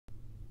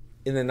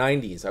In the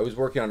 90s, I was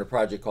working on a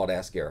project called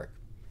Ask Eric.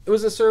 It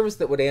was a service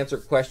that would answer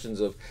questions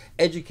of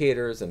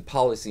educators and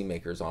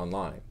policymakers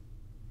online.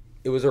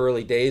 It was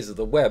early days of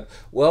the web,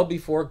 well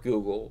before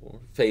Google, or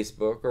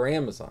Facebook, or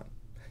Amazon.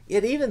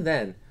 Yet even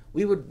then,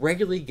 we would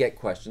regularly get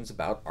questions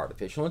about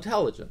artificial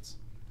intelligence.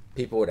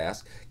 People would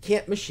ask,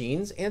 can't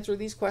machines answer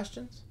these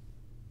questions?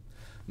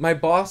 My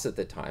boss at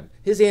the time,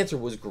 his answer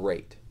was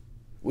great.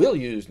 We'll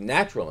use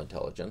natural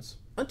intelligence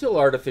until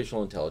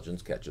artificial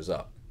intelligence catches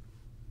up.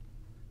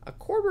 A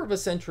quarter of a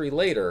century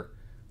later,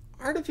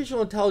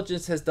 artificial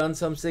intelligence has done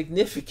some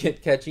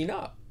significant catching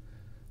up.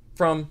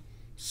 From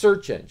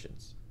search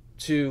engines,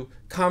 to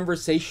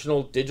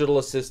conversational digital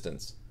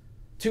assistants,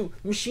 to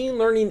machine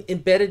learning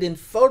embedded in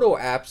photo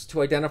apps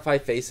to identify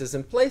faces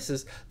and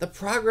places, the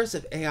progress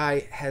of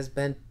AI has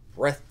been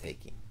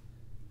breathtaking.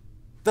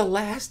 The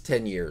last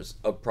 10 years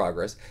of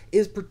progress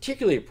is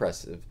particularly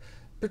impressive,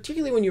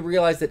 particularly when you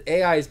realize that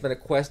AI has been a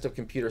quest of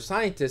computer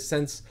scientists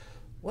since,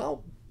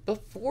 well,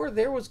 before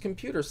there was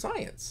computer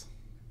science.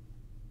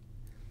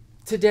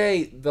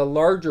 Today, the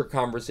larger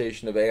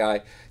conversation of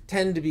AI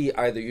tend to be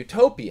either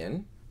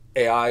utopian,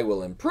 AI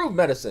will improve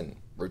medicine,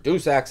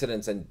 reduce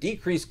accidents, and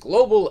decrease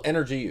global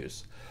energy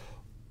use,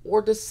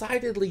 or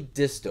decidedly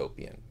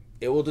dystopian.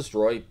 It will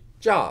destroy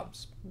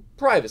jobs,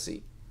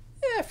 privacy,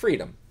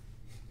 freedom.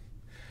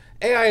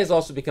 AI has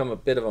also become a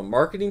bit of a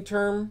marketing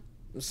term.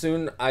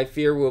 Soon, I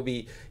fear we'll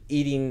be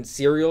eating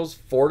cereals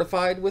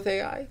fortified with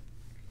AI.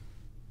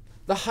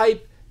 The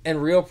hype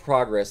and real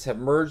progress have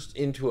merged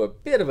into a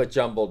bit of a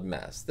jumbled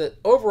mess that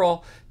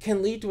overall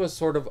can lead to a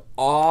sort of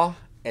awe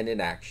and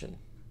inaction.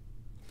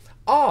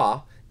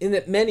 Awe in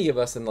that many of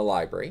us in the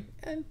library,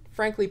 and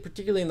frankly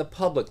particularly in the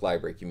public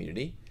library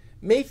community,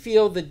 may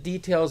feel the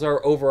details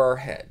are over our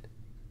head.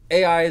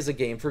 AI is a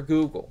game for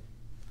Google.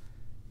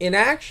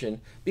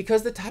 Inaction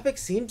because the topic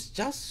seems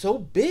just so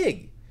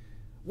big.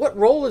 What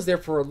role is there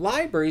for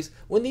libraries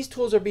when these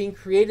tools are being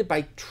created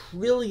by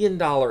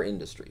trillion-dollar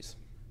industries?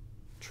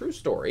 True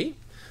story.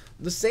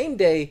 The same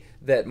day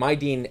that my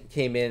dean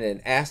came in and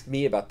asked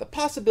me about the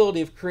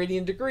possibility of creating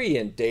a degree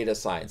in data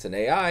science and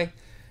AI,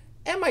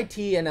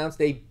 MIT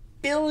announced a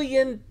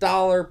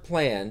billion-dollar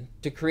plan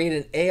to create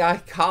an AI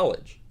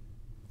college.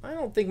 I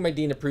don't think my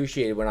dean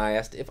appreciated when I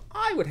asked if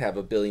I would have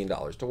 $1 billion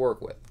to work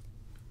with.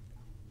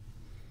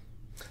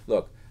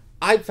 Look,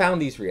 I've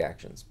found these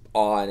reactions,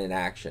 awe and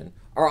inaction,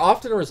 are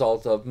often a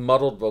result of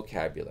muddled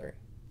vocabulary.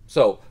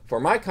 So, for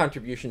my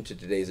contribution to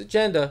today's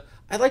agenda,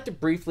 I'd like to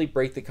briefly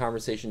break the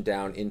conversation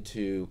down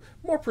into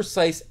more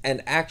precise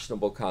and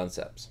actionable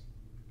concepts.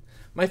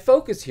 My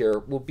focus here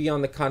will be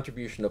on the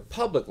contribution of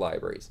public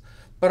libraries,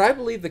 but I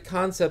believe the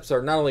concepts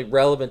are not only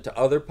relevant to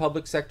other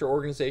public sector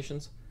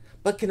organizations,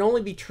 but can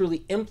only be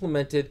truly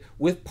implemented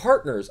with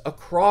partners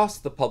across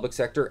the public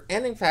sector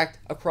and, in fact,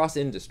 across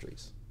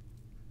industries.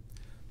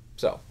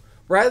 So,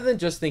 rather than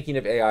just thinking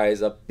of AI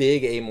as a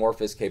big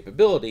amorphous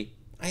capability,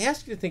 I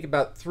ask you to think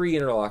about 3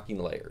 interlocking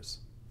layers: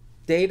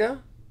 data,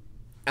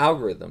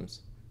 algorithms,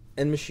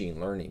 and machine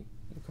learning.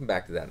 We'll come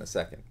back to that in a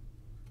second.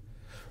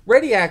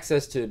 Ready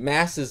access to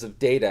masses of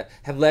data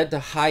have led to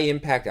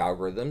high-impact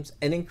algorithms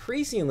and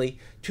increasingly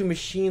to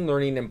machine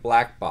learning and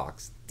black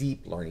box,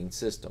 deep learning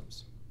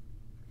systems.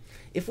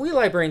 If we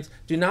librarians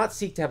do not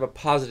seek to have a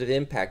positive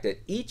impact at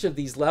each of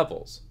these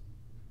levels,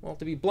 well,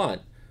 to be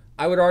blunt,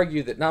 I would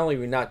argue that not only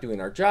are we not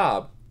doing our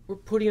job, we're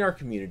putting our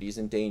communities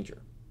in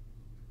danger.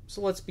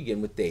 So let's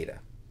begin with data.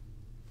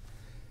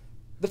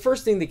 The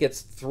first thing that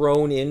gets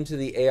thrown into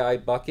the AI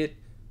bucket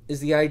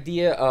is the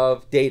idea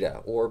of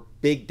data, or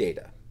big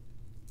data.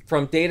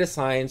 From data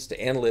science to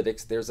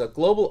analytics, there's a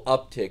global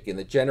uptick in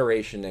the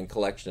generation and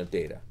collection of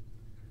data.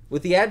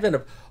 With the advent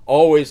of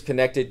always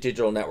connected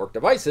digital network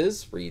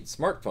devices, read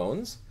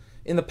smartphones,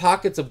 in the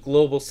pockets of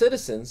global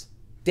citizens,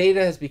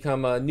 data has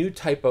become a new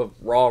type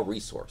of raw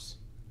resource.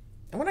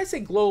 And when I say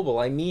global,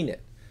 I mean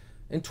it.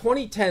 In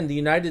 2010, the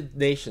United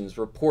Nations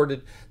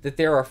reported that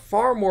there are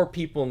far more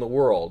people in the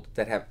world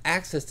that have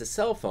access to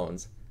cell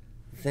phones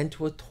than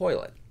to a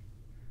toilet.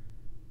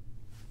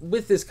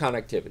 With this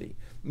connectivity,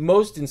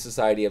 most in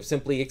society have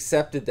simply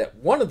accepted that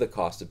one of the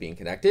costs of being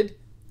connected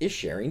is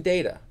sharing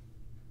data.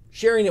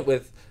 Sharing it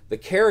with the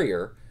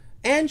carrier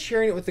and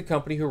sharing it with the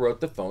company who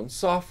wrote the phone's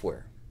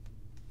software.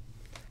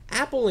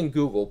 Apple and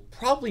Google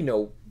probably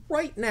know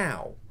right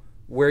now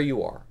where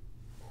you are,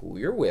 who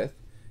you're with,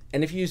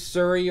 and if you use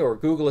Siri or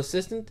Google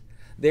Assistant,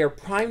 they are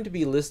primed to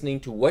be listening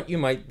to what you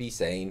might be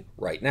saying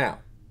right now.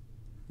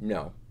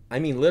 No, I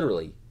mean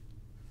literally,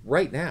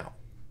 right now.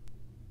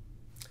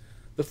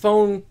 The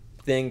phone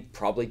thing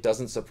probably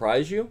doesn't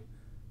surprise you,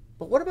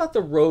 but what about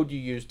the road you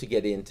use to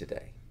get in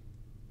today?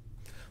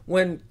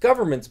 When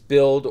governments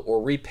build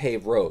or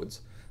repave roads,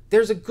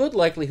 there's a good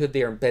likelihood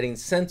they are embedding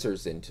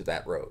sensors into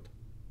that road.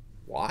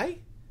 Why?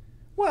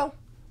 Well,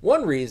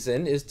 one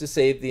reason is to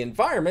save the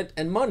environment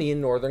and money in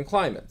northern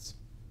climates.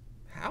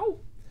 How?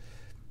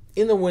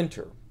 In the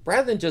winter,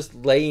 rather than just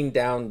laying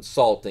down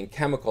salt and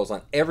chemicals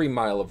on every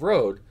mile of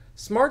road,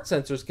 smart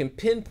sensors can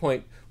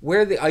pinpoint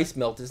where the ice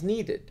melt is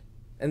needed,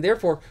 and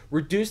therefore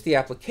reduce the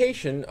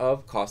application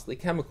of costly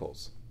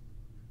chemicals.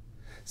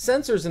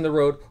 Sensors in the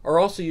road are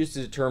also used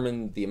to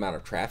determine the amount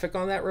of traffic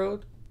on that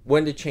road,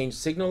 when to change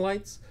signal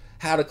lights,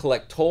 how to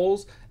collect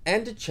tolls,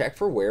 and to check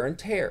for wear and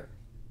tear.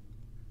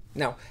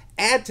 Now,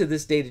 add to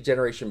this data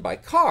generation by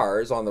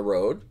cars on the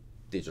road,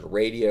 digital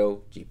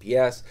radio,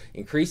 GPS,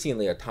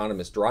 increasingly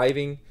autonomous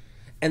driving,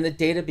 and the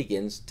data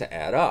begins to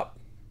add up.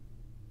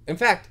 In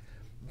fact,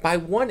 by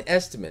one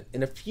estimate,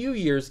 in a few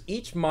years,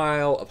 each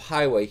mile of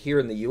highway here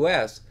in the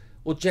US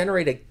will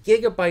generate a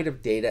gigabyte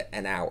of data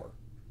an hour.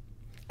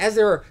 As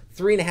there are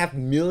 3.5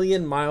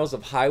 million miles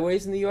of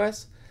highways in the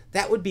US,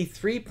 that would be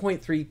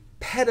 3.3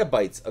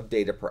 petabytes of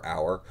data per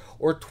hour,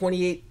 or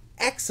 28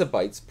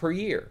 exabytes per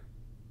year.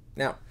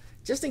 Now,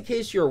 just in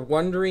case you're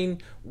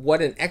wondering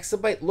what an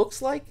exabyte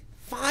looks like,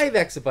 5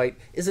 exabyte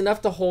is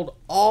enough to hold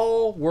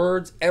all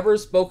words ever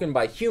spoken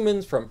by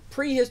humans from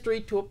prehistory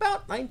to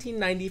about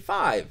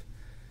 1995.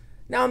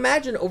 Now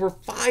imagine over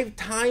 5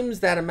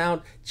 times that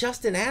amount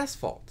just in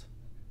asphalt.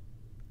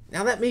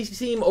 Now that may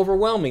seem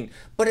overwhelming,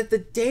 but at the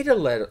data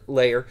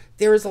layer,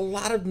 there is a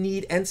lot of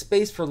need and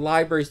space for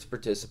libraries to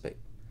participate.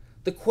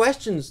 The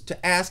questions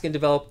to ask and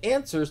develop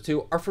answers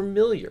to are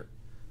familiar.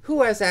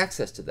 Who has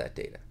access to that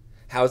data?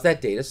 How is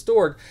that data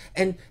stored?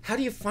 And how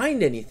do you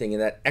find anything in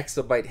that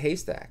exabyte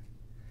haystack?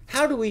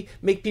 How do we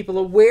make people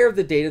aware of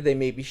the data they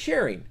may be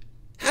sharing?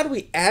 How do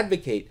we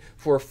advocate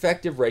for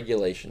effective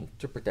regulation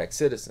to protect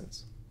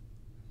citizens?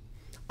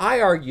 I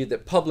argue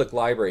that public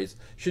libraries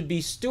should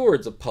be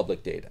stewards of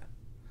public data.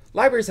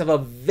 Libraries have a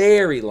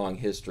very long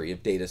history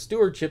of data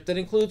stewardship that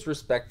includes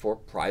respect for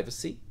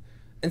privacy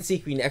and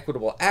seeking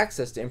equitable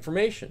access to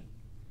information.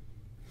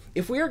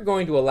 If we are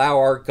going to allow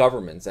our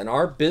governments and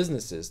our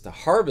businesses to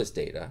harvest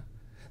data,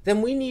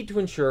 then we need to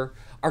ensure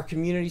our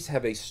communities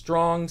have a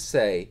strong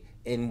say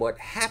in what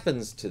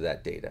happens to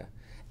that data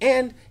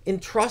and in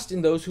trust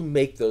in those who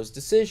make those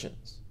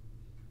decisions.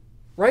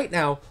 Right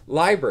now,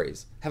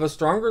 libraries have a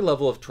stronger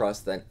level of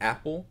trust than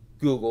Apple,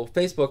 Google,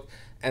 Facebook,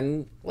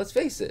 and let's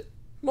face it,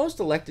 most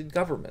elected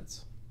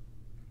governments.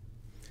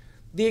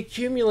 The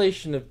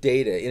accumulation of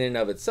data in and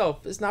of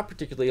itself is not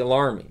particularly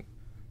alarming.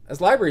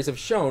 As libraries have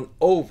shown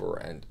over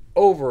and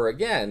over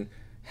again,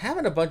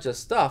 having a bunch of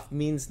stuff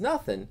means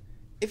nothing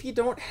if you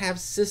don't have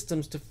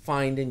systems to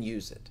find and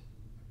use it.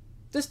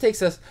 This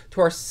takes us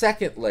to our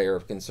second layer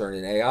of concern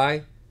in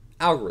AI,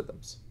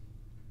 algorithms.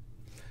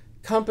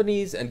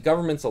 Companies and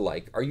governments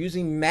alike are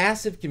using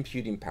massive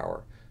computing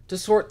power to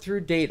sort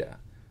through data,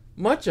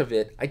 much of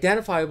it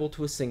identifiable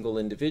to a single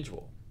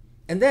individual.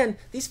 And then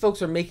these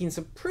folks are making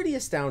some pretty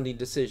astounding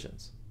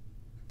decisions.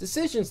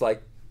 Decisions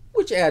like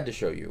which ad to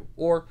show you,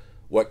 or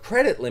what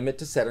credit limit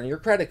to set on your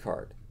credit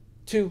card,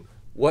 to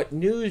what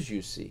news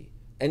you see,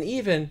 and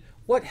even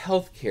what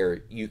health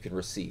care you can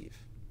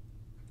receive.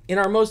 In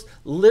our most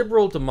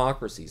liberal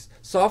democracies,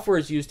 software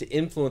is used to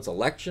influence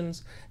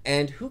elections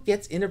and who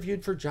gets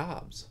interviewed for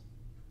jobs.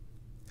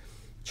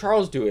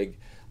 Charles Duhigg,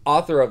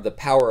 author of The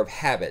Power of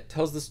Habit,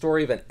 tells the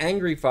story of an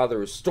angry father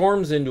who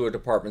storms into a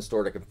department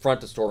store to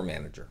confront a store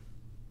manager.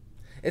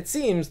 It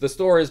seems the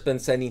store has been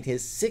sending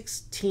his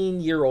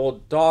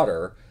 16-year-old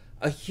daughter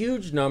a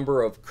huge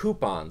number of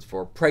coupons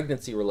for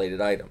pregnancy-related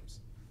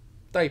items,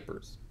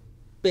 diapers,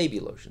 baby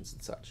lotions,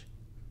 and such.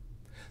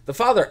 The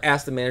father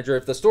asked the manager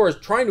if the store is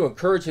trying to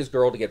encourage his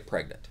girl to get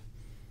pregnant.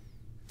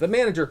 The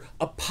manager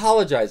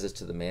apologizes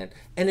to the man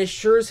and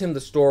assures him the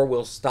store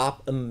will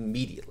stop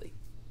immediately.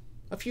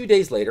 A few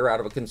days later, out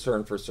of a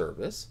concern for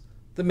service,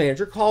 the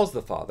manager calls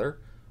the father,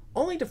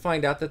 only to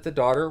find out that the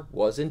daughter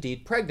was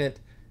indeed pregnant,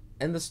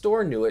 and the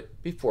store knew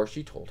it before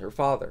she told her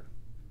father.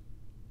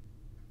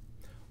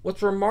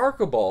 What's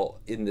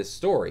remarkable in this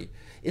story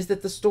is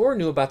that the store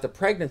knew about the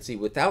pregnancy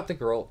without the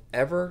girl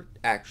ever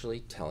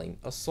actually telling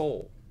a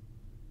soul.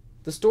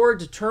 The store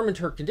determined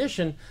her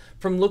condition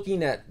from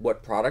looking at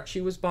what product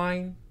she was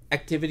buying,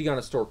 activity on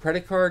a store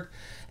credit card,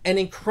 and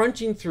in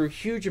crunching through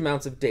huge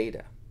amounts of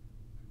data.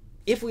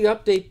 If we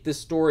update this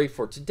story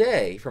for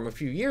today from a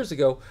few years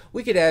ago,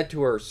 we could add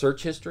to her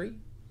search history,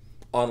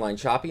 online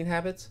shopping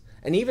habits,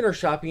 and even her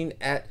shopping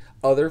at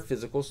other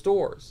physical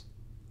stores.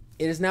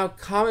 It is now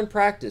common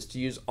practice to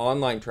use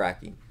online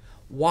tracking,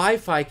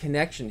 Wi-Fi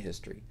connection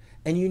history,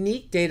 and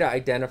unique data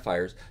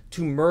identifiers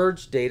to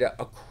merge data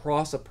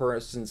across a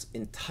person's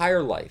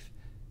entire life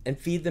and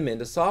feed them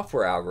into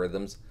software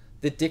algorithms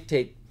that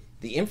dictate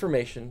the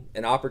information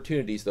and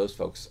opportunities those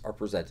folks are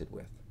presented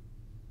with.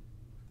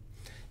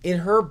 In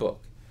her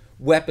book,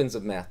 Weapons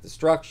of Math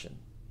Destruction,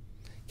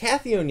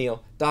 Kathy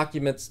O'Neill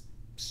documents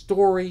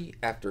story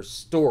after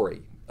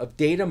story of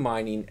data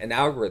mining and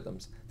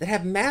algorithms that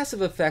have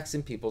massive effects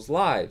in people's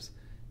lives,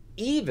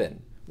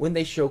 even when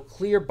they show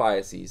clear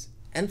biases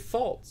and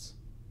faults.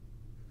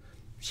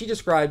 She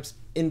describes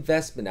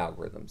investment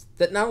algorithms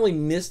that not only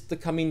missed the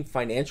coming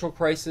financial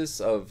crisis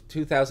of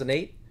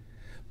 2008,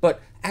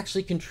 but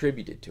actually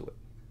contributed to it.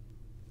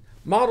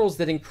 Models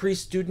that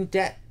increased student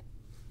debt,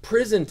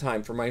 prison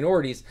time for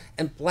minorities,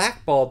 and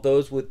blackballed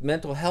those with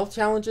mental health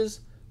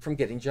challenges from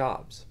getting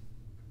jobs.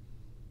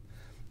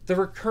 The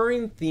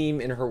recurring theme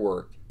in her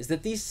work is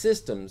that these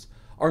systems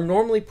are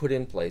normally put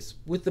in place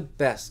with the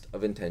best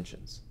of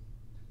intentions.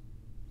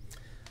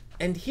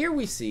 And here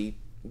we see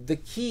the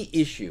key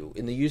issue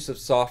in the use of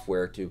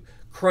software to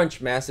crunch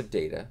massive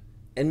data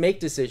and make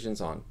decisions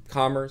on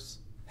commerce,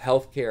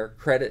 healthcare,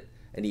 credit,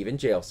 and even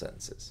jail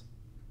sentences.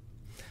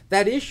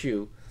 That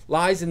issue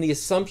lies in the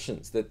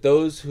assumptions that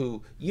those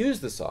who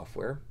use the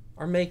software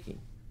are making,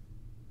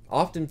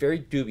 often very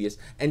dubious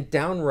and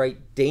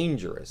downright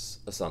dangerous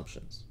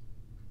assumptions.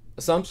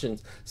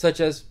 Assumptions such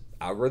as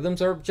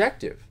algorithms are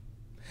objective,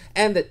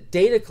 and that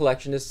data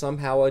collection is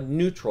somehow a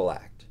neutral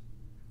act,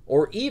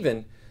 or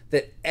even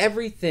that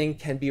everything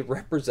can be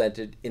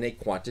represented in a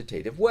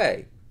quantitative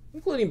way,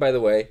 including, by the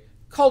way,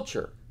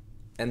 culture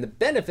and the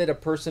benefit a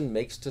person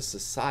makes to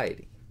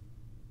society.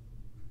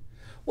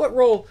 What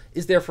role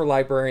is there for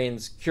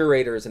librarians,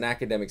 curators, and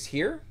academics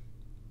here?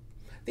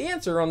 The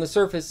answer on the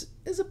surface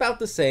is about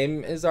the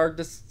same as our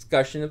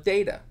discussion of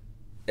data: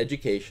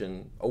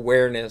 education,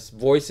 awareness,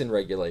 voice, and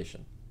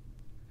regulation.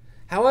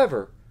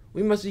 However,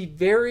 we must be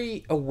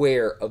very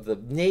aware of the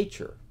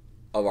nature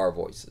of our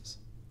voices.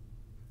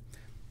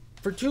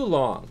 For too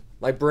long,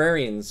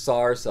 librarians saw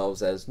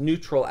ourselves as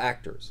neutral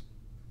actors.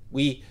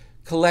 We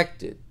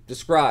collected,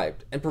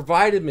 described, and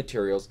provided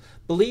materials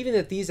believing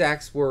that these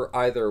acts were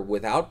either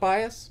without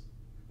bias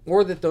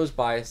or that those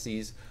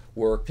biases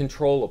were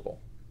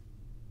controllable.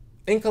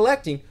 In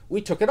collecting,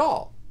 we took it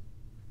all,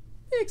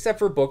 except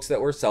for books that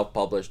were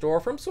self-published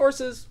or from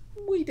sources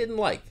we didn't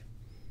like.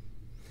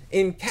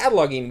 In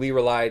cataloging, we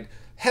relied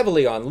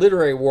heavily on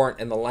literary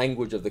warrant and the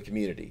language of the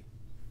community,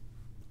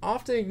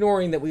 often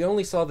ignoring that we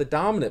only saw the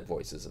dominant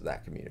voices of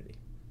that community.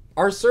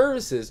 Our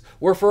services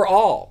were for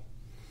all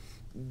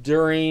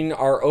during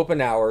our open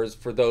hours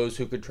for those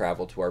who could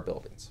travel to our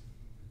buildings.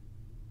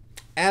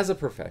 As a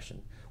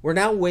profession, we're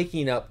now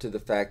waking up to the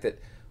fact that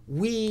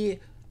we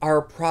are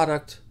a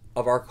product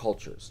of our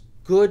cultures,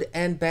 good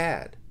and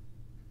bad.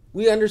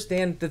 We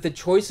understand that the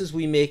choices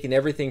we make in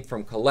everything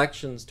from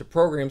collections to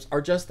programs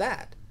are just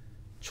that,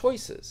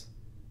 choices.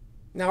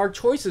 Now, our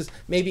choices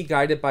may be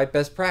guided by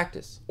best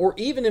practice or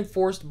even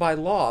enforced by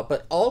law,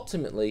 but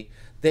ultimately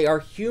they are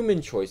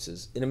human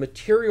choices in a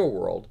material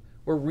world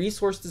where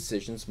resource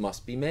decisions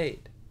must be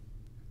made.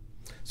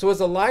 So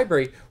as a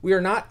library, we are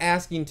not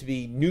asking to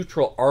be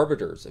neutral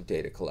arbiters of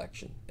data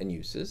collection and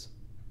uses.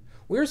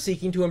 We are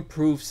seeking to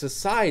improve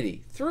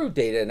society through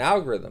data and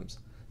algorithms.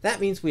 That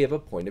means we have a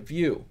point of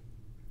view.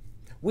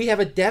 We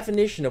have a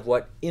definition of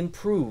what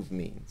improve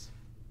means.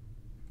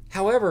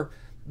 However,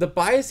 the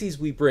biases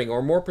we bring,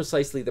 or more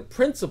precisely the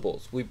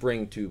principles we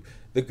bring to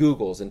the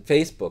Googles and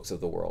Facebooks of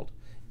the world,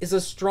 is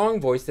a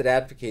strong voice that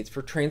advocates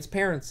for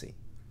transparency,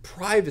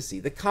 privacy,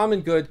 the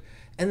common good,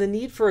 and the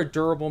need for a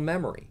durable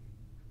memory.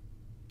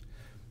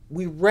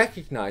 We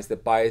recognize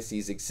that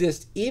biases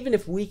exist even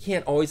if we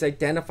can't always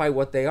identify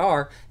what they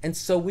are, and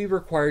so we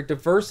require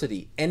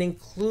diversity and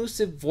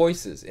inclusive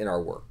voices in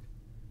our work.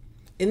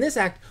 In this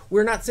act,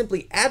 we're not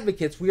simply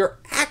advocates, we are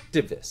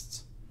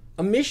activists,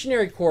 a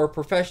missionary corps of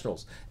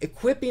professionals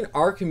equipping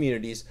our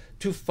communities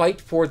to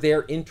fight for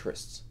their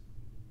interests.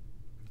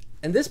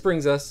 And this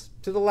brings us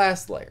to the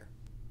last layer.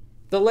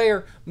 The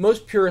layer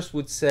most purists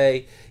would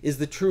say is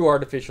the true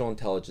artificial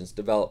intelligence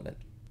development.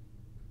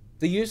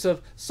 The use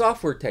of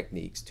software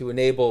techniques to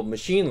enable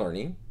machine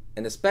learning,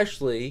 and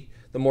especially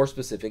the more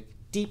specific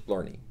deep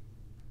learning.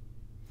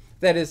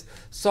 That is,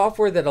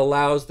 software that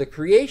allows the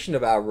creation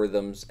of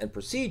algorithms and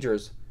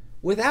procedures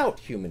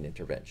without human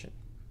intervention.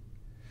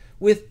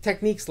 With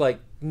techniques like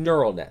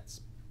neural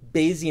nets,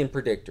 Bayesian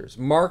predictors,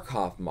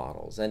 Markov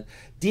models, and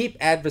deep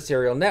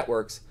adversarial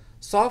networks,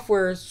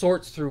 software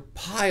sorts through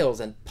piles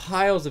and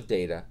piles of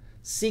data,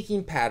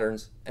 seeking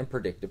patterns and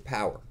predictive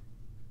power.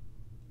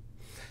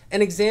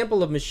 An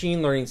example of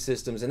machine learning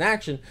systems in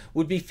action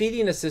would be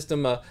feeding a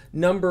system a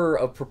number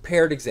of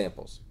prepared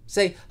examples,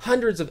 say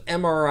hundreds of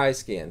MRI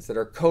scans that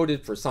are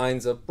coded for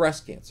signs of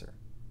breast cancer.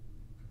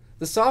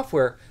 The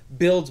software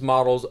builds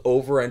models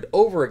over and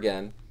over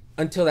again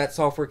until that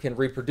software can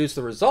reproduce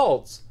the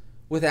results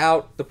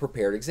without the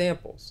prepared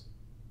examples.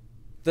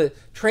 The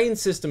trained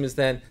system is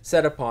then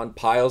set upon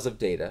piles of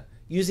data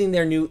using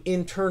their new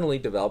internally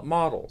developed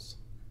models.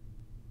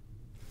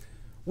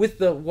 With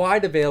the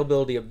wide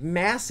availability of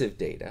massive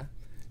data,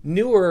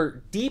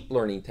 newer deep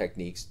learning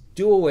techniques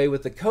do away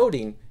with the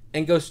coding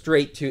and go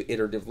straight to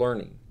iterative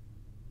learning.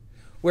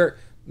 Where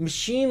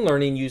machine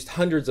learning used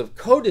hundreds of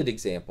coded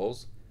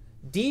examples,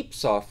 deep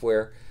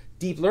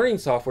learning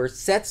software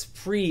sets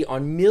free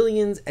on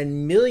millions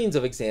and millions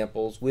of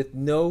examples with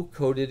no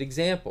coded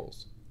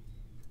examples,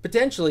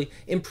 potentially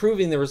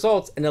improving the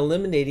results and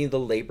eliminating the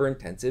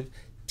labor-intensive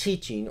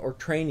teaching or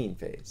training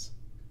phase.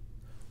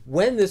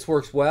 When this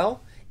works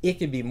well, it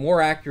can be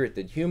more accurate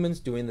than humans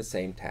doing the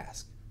same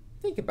task.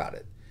 Think about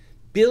it.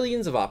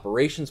 Billions of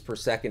operations per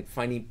second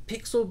finding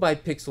pixel by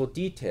pixel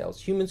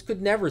details humans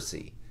could never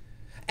see.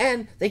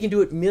 And they can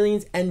do it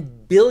millions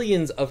and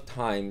billions of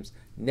times,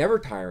 never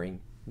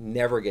tiring,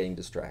 never getting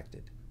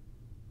distracted.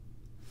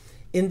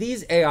 In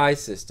these AI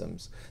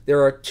systems,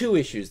 there are two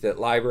issues that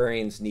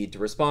librarians need to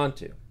respond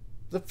to.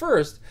 The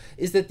first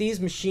is that these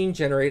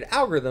machine-generated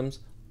algorithms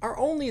are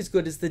only as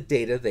good as the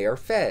data they are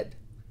fed.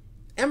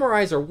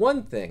 MRIs are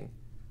one thing,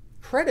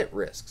 credit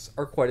risks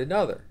are quite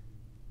another.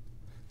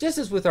 Just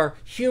as with our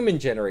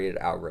human-generated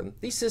algorithm,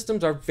 these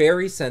systems are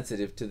very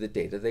sensitive to the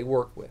data they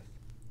work with.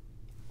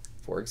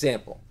 For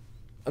example,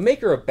 a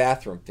maker of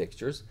bathroom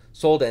fixtures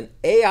sold an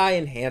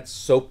AI-enhanced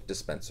soap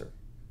dispenser.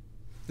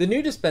 The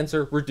new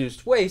dispenser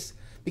reduced waste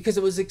because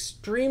it was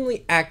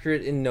extremely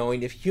accurate in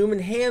knowing if human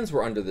hands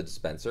were under the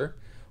dispenser,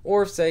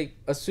 or if, say,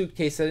 a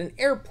suitcase at an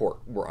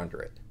airport were under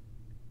it.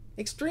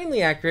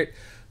 Extremely accurate,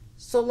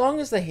 so long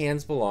as the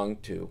hands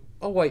belonged to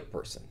a white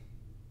person.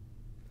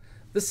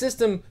 The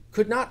system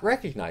could not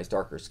recognize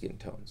darker skin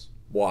tones.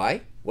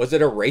 Why? Was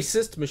it a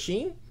racist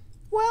machine?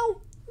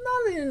 Well,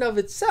 not in and of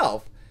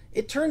itself.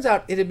 It turns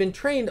out it had been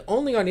trained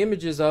only on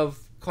images of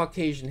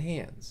Caucasian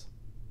hands.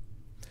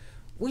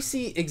 We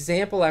see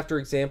example after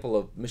example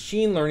of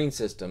machine learning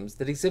systems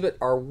that exhibit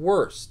our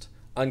worst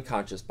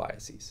unconscious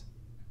biases.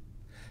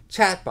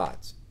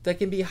 Chatbots that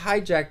can be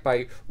hijacked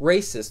by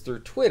racists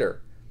through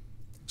Twitter,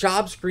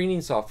 job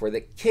screening software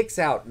that kicks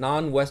out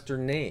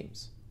non-Western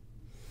names,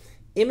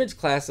 image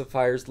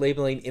classifiers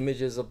labeling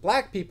images of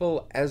black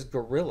people as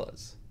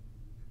gorillas.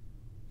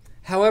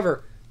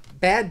 However,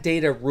 bad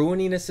data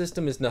ruining a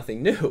system is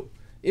nothing new.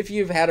 If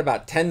you've had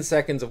about 10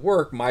 seconds of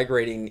work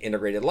migrating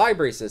integrated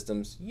library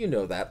systems, you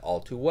know that all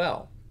too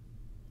well.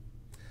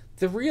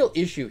 The real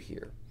issue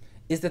here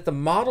is that the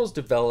models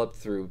developed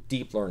through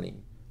deep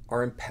learning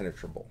are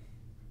impenetrable.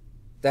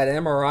 That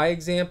MRI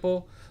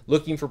example,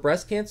 looking for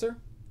breast cancer,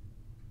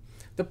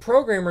 the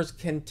programmers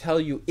can tell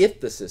you if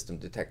the system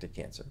detected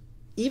cancer,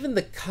 even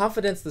the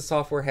confidence the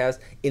software has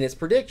in its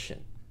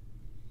prediction.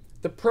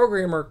 The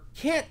programmer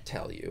can't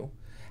tell you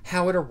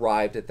how it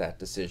arrived at that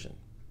decision,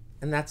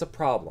 and that's a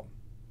problem.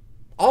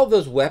 All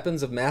those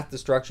weapons of math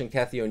destruction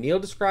Cathy O'Neil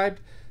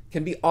described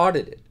can be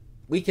audited.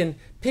 We can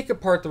pick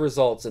apart the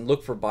results and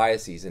look for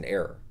biases and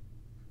error.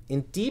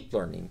 In deep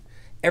learning,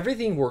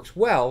 everything works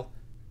well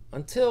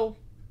until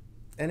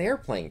an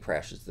airplane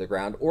crashes to the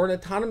ground or an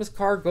autonomous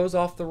car goes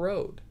off the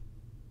road.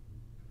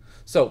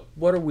 So,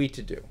 what are we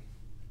to do?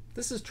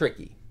 This is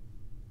tricky.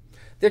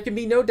 There can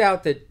be no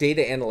doubt that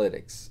data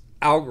analytics,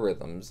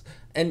 algorithms,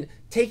 and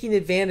taking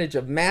advantage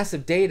of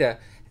massive data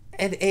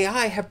and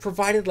AI have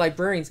provided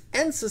librarians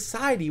and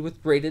society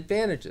with great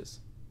advantages.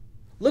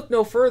 Look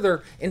no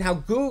further in how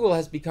Google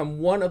has become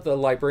one of the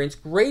librarian's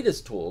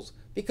greatest tools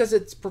because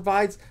it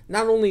provides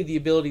not only the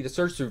ability to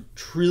search through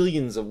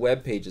trillions of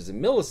web pages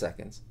in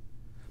milliseconds,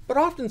 but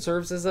often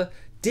serves as a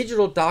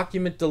digital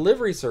document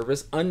delivery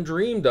service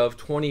undreamed of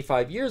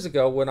 25 years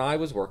ago when I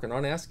was working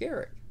on Ask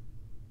Eric.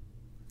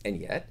 And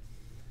yet,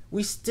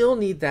 we still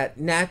need that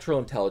natural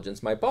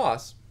intelligence my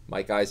boss,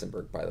 Mike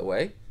Eisenberg, by the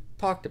way,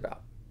 talked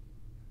about.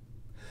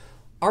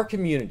 Our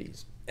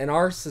communities and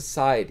our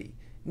society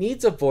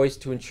needs a voice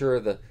to ensure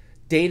the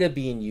data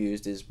being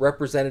used is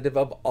representative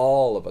of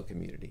all of a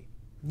community,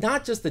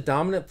 not just the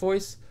dominant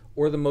voice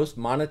or the most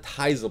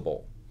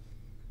monetizable.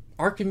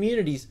 Our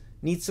communities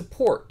need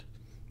support,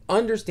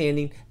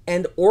 understanding,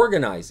 and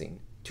organizing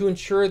to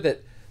ensure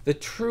that the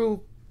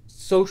true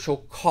social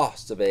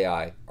costs of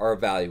AI are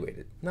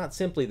evaluated, not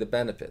simply the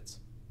benefits.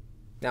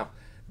 Now,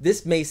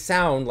 this may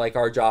sound like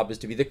our job is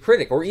to be the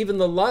critic or even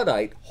the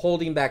Luddite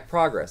holding back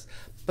progress,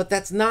 but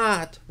that's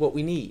not what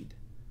we need.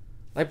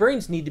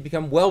 Librarians need to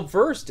become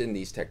well-versed in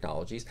these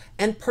technologies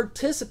and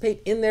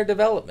participate in their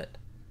development,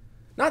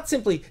 not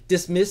simply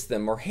dismiss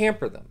them or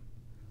hamper them.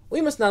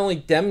 We must not only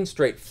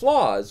demonstrate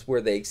flaws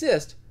where they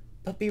exist,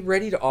 but be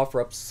ready to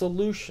offer up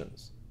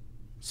solutions.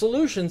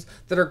 Solutions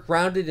that are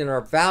grounded in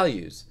our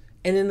values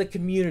and in the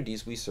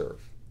communities we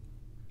serve.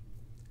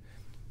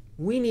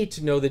 We need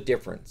to know the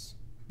difference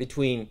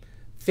between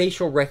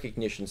facial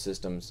recognition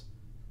systems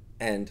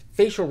and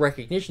facial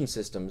recognition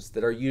systems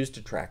that are used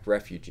to track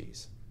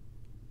refugees.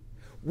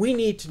 We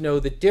need to know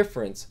the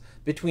difference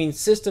between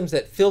systems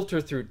that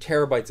filter through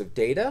terabytes of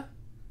data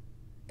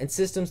and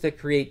systems that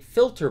create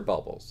filter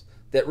bubbles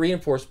that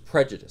reinforce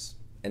prejudice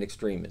and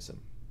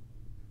extremism.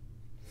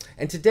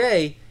 And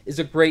today is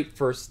a great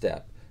first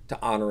step to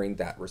honoring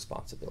that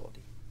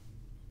responsibility.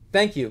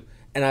 Thank you,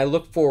 and I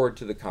look forward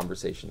to the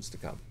conversations to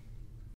come.